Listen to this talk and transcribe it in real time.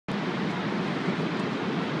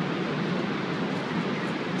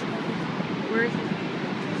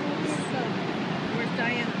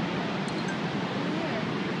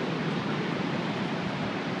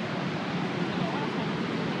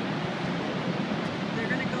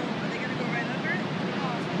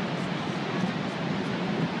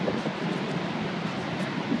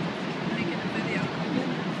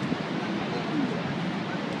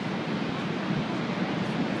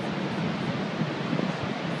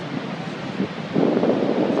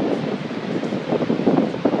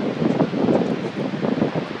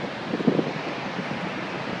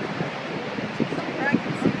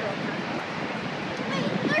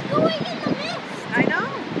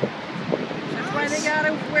why they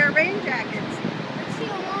gotta wear rain jackets. Let's see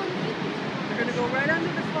how long they can survive. They're gonna go right under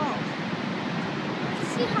the falls. Let's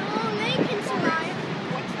see how long they can survive.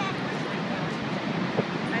 What's that bridge right there?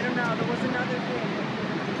 I don't know. There was another thing.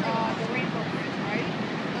 The Rainbow Bridge, right?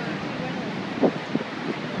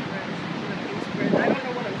 I don't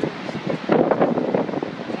know what it was.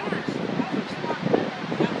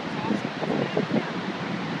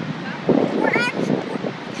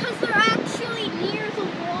 Because they're actually near the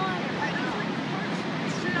water.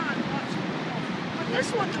 This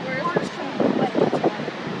one's where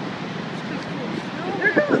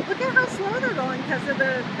They're going. Look at how slow they're going because of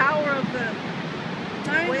the power of the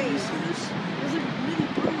waves. There's a mini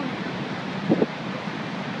boat.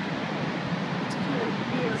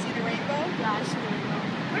 See the rainbow? Yeah, I see the rainbow.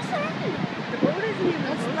 Where's the rainbow? The boat isn't even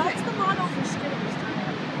moving. That's the model for Skittles.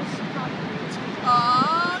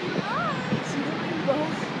 Oh, nice. See the rainbow?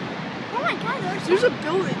 Oh my God, There's a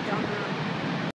building